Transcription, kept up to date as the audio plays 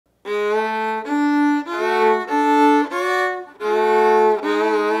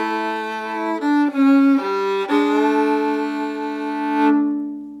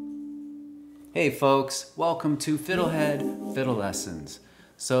folks, welcome to FiddleHed Fiddle Lessons.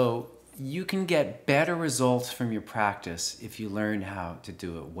 So you can get better results from your practice if you learn how to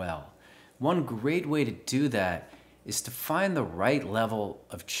do it well. One great way to do that is to find the right level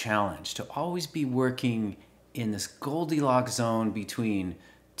of challenge, to always be working in this Goldilocks zone between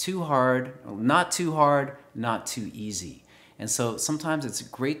too hard, not too easy. And so sometimes it's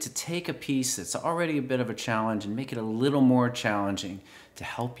great to take a piece that's already a bit of a challenge and make it a little more challenging to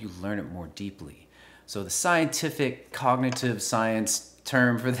help you learn it more deeply. So the scientific cognitive science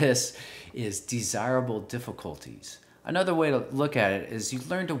term for this is desirable difficulties. Another way to look at it is you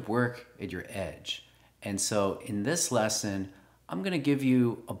learn to work at your edge. And so in this lesson, I'm going to give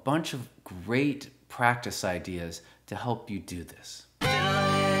you a bunch of great practice ideas to help you do this.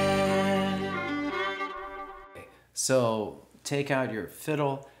 Okay, so take out your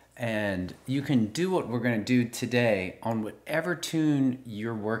fiddle and you can do what we're going to do today on whatever tune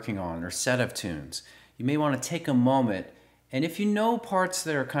you're working on or set of tunes. You may want to take a moment, and if you know parts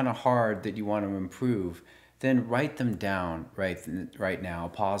that are kind of hard that you want to improve, then write them down right now.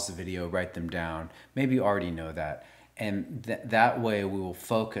 Pause the video, write them down. Maybe you already know that. And that way we will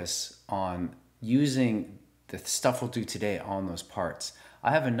focus on using the stuff we'll do today on those parts.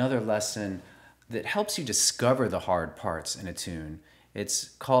 I have another lesson that helps you discover the hard parts in a tune. It's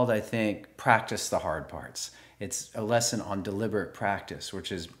called, I think, Practice the Hard Parts. It's a lesson on deliberate practice,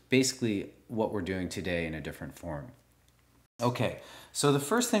 which is basically what we're doing today in a different form. Okay, so the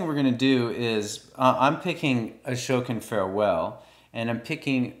first thing we're going to do is I'm picking a Shokin Farewell, and I'm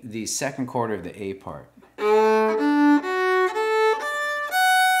picking the second quarter of the A part.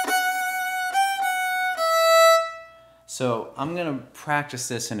 So I'm going to practice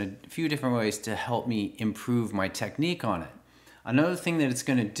this in a few different ways to help me improve my technique on it. Another thing that it's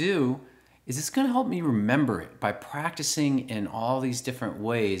going to do is it's going to help me remember it. By practicing in all these different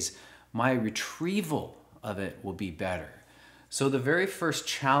ways, my retrieval of it will be better. So the very first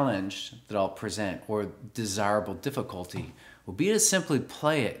challenge that I'll present, or desirable difficulty, will be to simply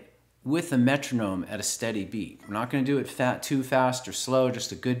play it with a metronome at a steady beat. We're not going to do it too fast or slow,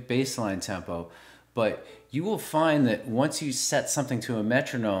 just a good baseline tempo. But you will find that once you set something to a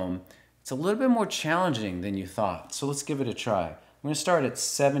metronome, it's a little bit more challenging than you thought. So let's give it a try. I'm going to start at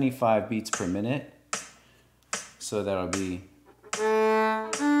 75 beats per minute. So that'll be...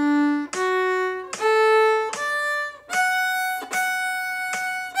 I'm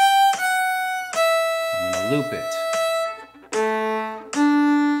going to loop it.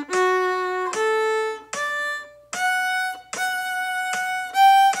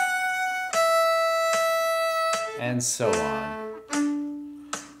 And so on.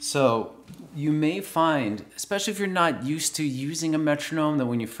 So you may find, especially if you're not used to using a metronome, that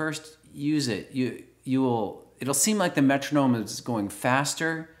when you first use it, it'll seem like the metronome is going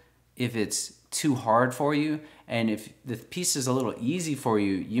faster if it's too hard for you, and if the piece is a little easy for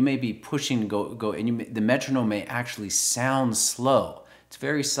you, you may be pushing go, and the metronome may actually sound slow. It's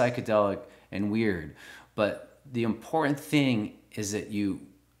very psychedelic and weird, but the important thing is that you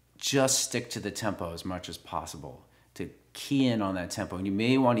just stick to the tempo as much as possible, to key in on that tempo. And you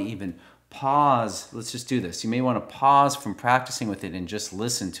may want to even pause. Let's just do this. You may want to pause from practicing with it and just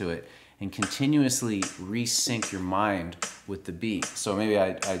listen to it and continuously resync your mind with the beat. So maybe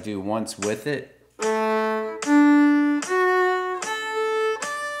I do once with it.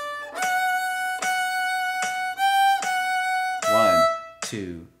 1,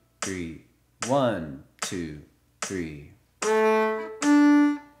 2, 3. 1, 2, 3.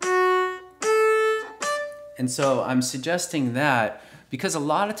 And so I'm suggesting that because a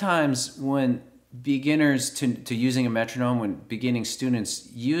lot of times when beginners to using a metronome, when beginning students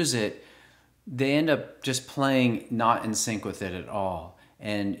use it, they end up just playing not in sync with it at all.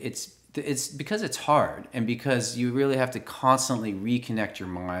 And it's because it's hard, and because you really have to constantly reconnect your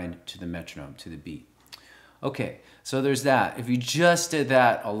mind to the metronome, to the beat. Okay, so there's that. If you just did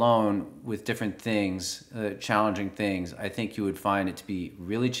that alone with different things, challenging things, I think you would find it to be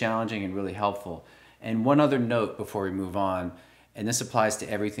really challenging and really helpful. And one other note before we move on, and this applies to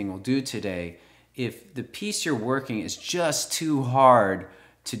everything we'll do today, if the piece you're working is just too hard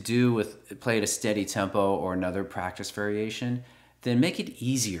to do with play at a steady tempo or another practice variation, then make it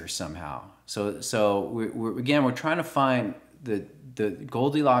easier somehow. So we're trying to find the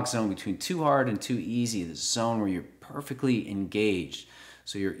Goldilocks zone between too hard and too easy, the zone where you're perfectly engaged.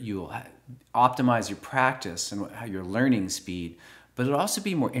 So you'll optimize your practice and your learning speed, but it'll also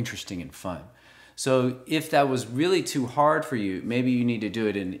be more interesting and fun. So if that was really too hard for you, maybe you need to do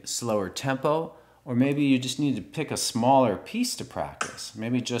it in slower tempo, or maybe you just need to pick a smaller piece to practice.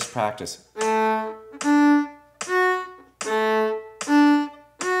 Maybe just practice.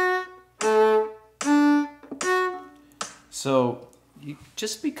 So you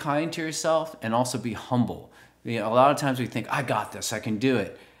just be kind to yourself and also be humble. A lot of times we think, I got this, I can do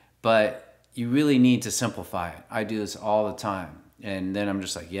it. But you really need to simplify it. I do this all the time. And then I'm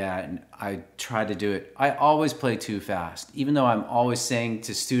just like, yeah, and I try to do it. I always play too fast. Even though I'm always saying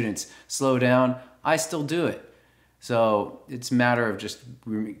to students, slow down, I still do it. So it's a matter of just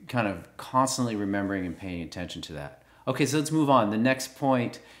kind of constantly remembering and paying attention to that. Okay, so let's move on. The next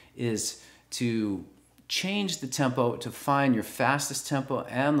point is to change the tempo to find your fastest tempo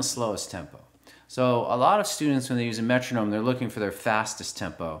and the slowest tempo. So a lot of students, when they use a metronome, they're looking for their fastest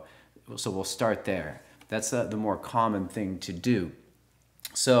tempo. So we'll start there. That's the more common thing to do.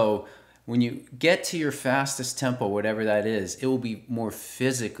 So when you get to your fastest tempo, whatever that is, it will be more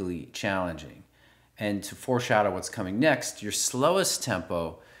physically challenging. And to foreshadow what's coming next, your slowest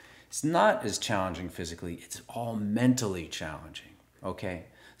tempo is not as challenging physically, it's all mentally challenging, okay?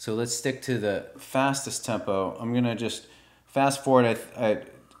 So let's stick to the fastest tempo. I'm gonna just fast forward.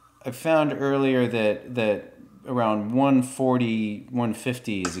 I found earlier that around 140,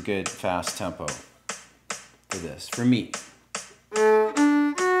 150 is a good fast tempo for this, for me.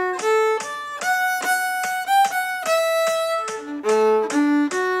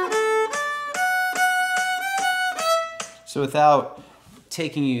 So without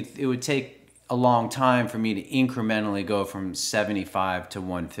taking you, it would take a long time for me to incrementally go from 75 to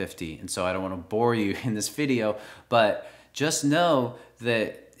 150. And so I don't want to bore you in this video, but just know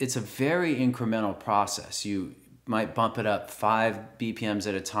that it's a very incremental process. You might bump it up 5 BPMs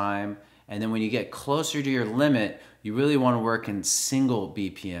at a time. And then when you get closer to your limit, you really want to work in single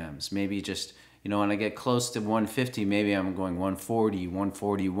BPMs. Maybe just, when I get close to 150, maybe I'm going 140,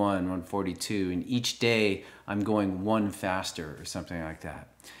 141, 142, and each day I'm going one faster or something like that.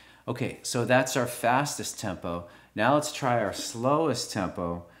 Okay, so that's our fastest tempo. Now let's try our slowest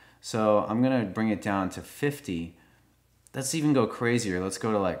tempo. So I'm gonna bring it down to 50. Let's even go crazier. Let's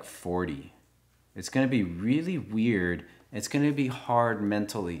go to like 40. It's gonna be really weird. It's gonna be hard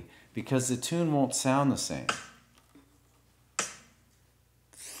mentally because the tune won't sound the same.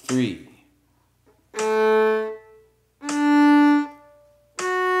 3.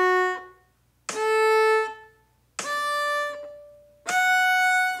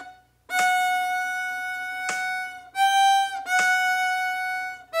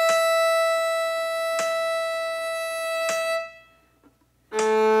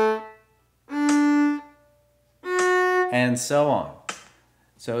 And so on.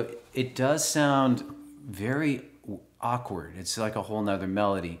 So it does sound very awkward. It's like a whole nother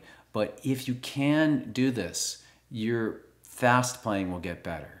melody. But if you can do this, your fast playing will get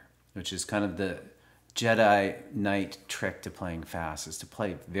better, which is kind of the Jedi Knight trick to playing fast, is to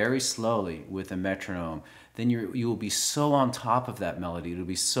play very slowly with a metronome. Then you will be so on top of that melody. It'll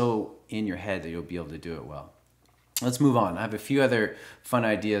be so in your head that you'll be able to do it well. Let's move on. I have a few other fun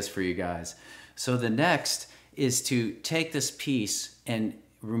ideas for you guys. So the next is to take this piece and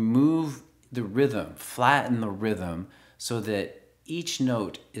remove the rhythm, flatten the rhythm so that each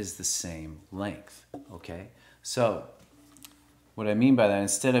note is the same length, okay? So what I mean by that,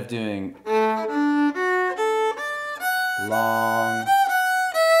 instead of doing long,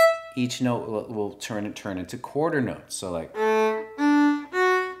 each note will turn into quarter notes. So like,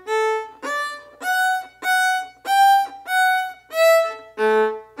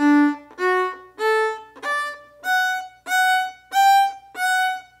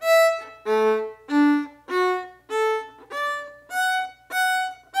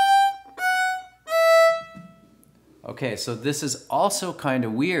 okay, so this is also kind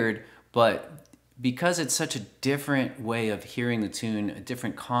of weird, but because it's such a different way of hearing the tune, a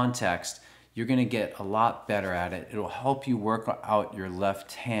different context, you're gonna get a lot better at it. It'll help you work out your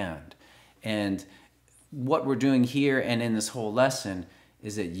left hand. And what we're doing here and in this whole lesson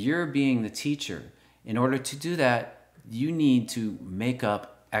is that you're being the teacher. In order to do that, you need to make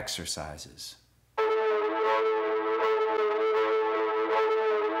up exercises.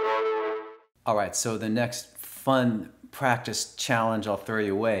 All right, so the next fun practice challenge I'll throw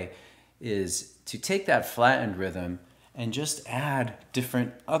you away is to take that flattened rhythm and just add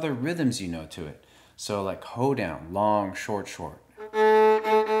different other rhythms you know to it. So like hoedown, long, short, short.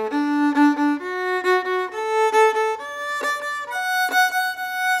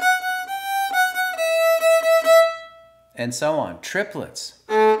 And so on, triplets.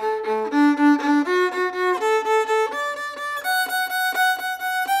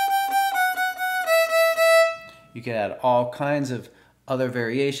 You could add all kinds of other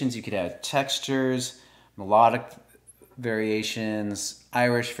variations. You could add textures, melodic variations,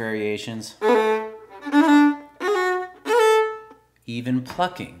 Irish variations, even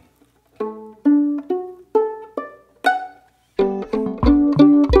plucking.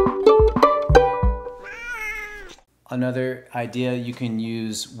 Another idea you can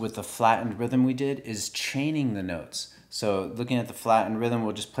use with the flattened rhythm we did is chaining the notes. So looking at the flattened rhythm,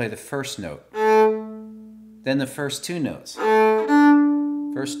 we'll just play the first note, then the first 2 notes,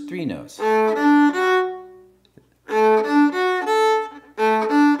 first 3 notes.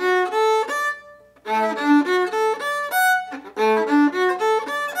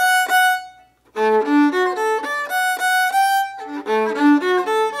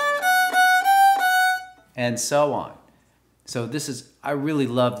 And so on. So I really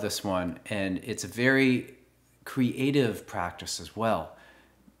love this one, and it's a very creative practice as well.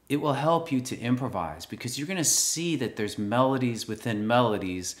 It will help you to improvise because you're going to see that there's melodies within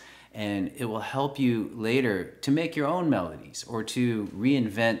melodies, and it will help you later to make your own melodies or to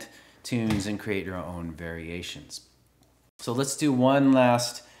reinvent tunes and create your own variations. So let's do one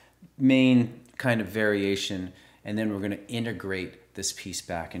last main kind of variation, and then we're going to integrate this piece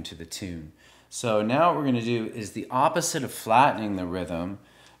back into the tune. So now what we're going to do is the opposite of flattening the rhythm.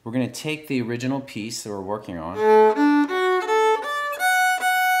 We're going to take the original piece that we're working on,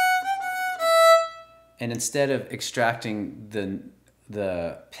 and instead of extracting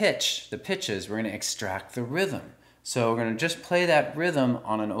the pitches, we're going to extract the rhythm. So we're going to just play that rhythm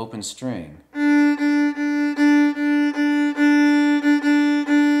on an open string.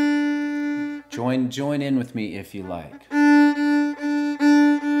 Join in with me if you like.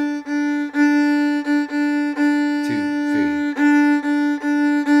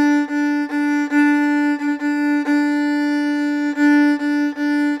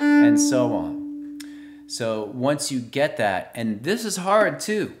 And so on. So once you get that, and this is hard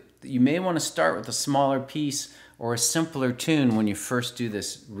too, you may want to start with a smaller piece or a simpler tune when you first do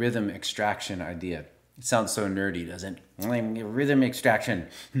this rhythm extraction idea. It sounds so nerdy, doesn't it? Rhythm extraction.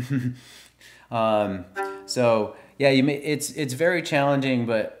 So yeah, it's very challenging,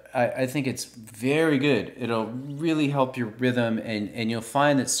 but I think it's very good. It'll really help your rhythm, and you'll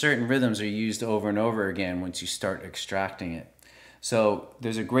find that certain rhythms are used over and over again once you start extracting it. So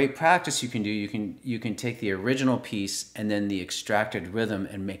there's a great practice you can do. You can take the original piece and then the extracted rhythm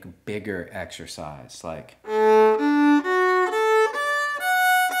and make a bigger exercise, like and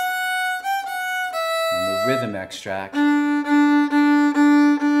the rhythm extract, and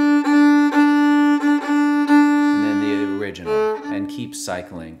then the original, and keep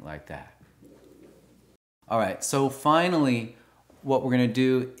cycling like that. All right, so finally what we're going to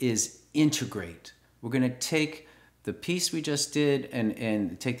do is integrate. We're going to take the piece we just did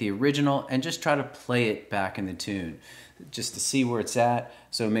and take the original and just try to play it back in the tune just to see where it's at.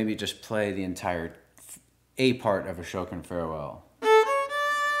 So maybe just play the entire A part of Ashokan Farewell.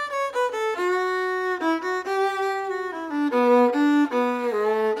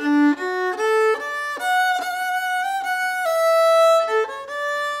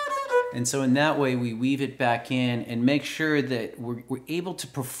 And so in that way, we weave it back in and make sure that we're able to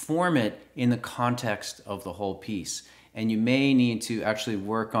perform it in the context of the whole piece. And you may need to actually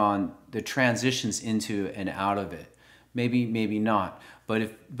work on the transitions into and out of it. Maybe not.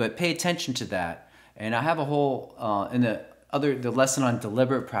 But pay attention to that. And I have a whole, in the lesson on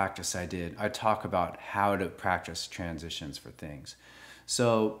deliberate practice I talk about how to practice transitions for things.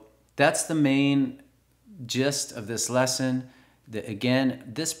 So that's the main gist of this lesson. Again,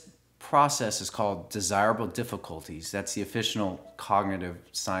 this process is called desirable difficulties. That's the official cognitive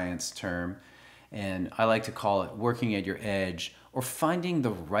science term. And I like to call it working at your edge or finding the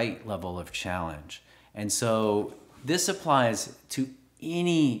right level of challenge. And so this applies to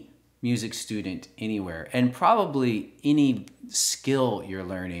any music student anywhere, and probably any skill you're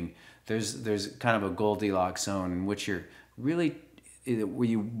learning. There's kind of a Goldilocks zone in which you're really, where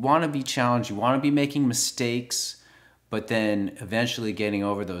you want to be challenged, you want to be making mistakes, but then eventually getting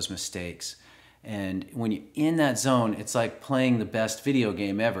over those mistakes. And when you're in that zone, it's like playing the best video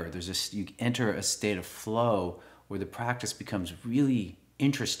game ever. You enter a state of flow where the practice becomes really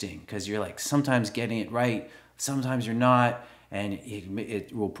interesting because you're like sometimes getting it right, sometimes you're not, and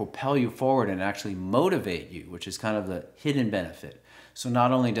it will propel you forward and actually motivate you, which is kind of the hidden benefit. So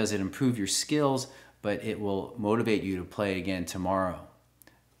not only does it improve your skills, but it will motivate you to play again tomorrow.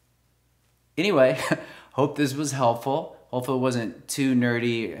 Anyway, hope this was helpful. Hopefully it wasn't too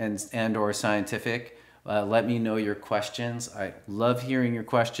nerdy and or scientific. Let me know your questions. I love hearing your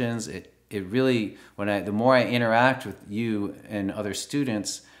questions. It really, the more I interact with you and other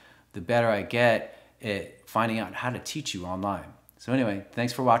students, the better I get at finding out how to teach you online. So anyway,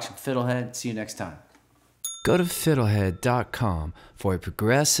 thanks for watching FiddleHed. See you next time. Go to FiddleHed.com for a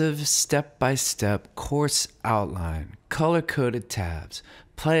progressive, step-by-step course outline, color-coded tabs,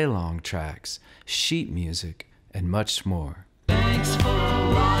 play-along tracks, sheet music, and much more. Thanks for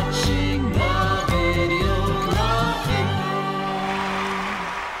watching the video.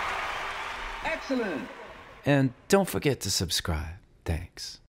 And don't forget to subscribe.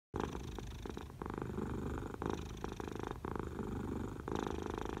 Thanks.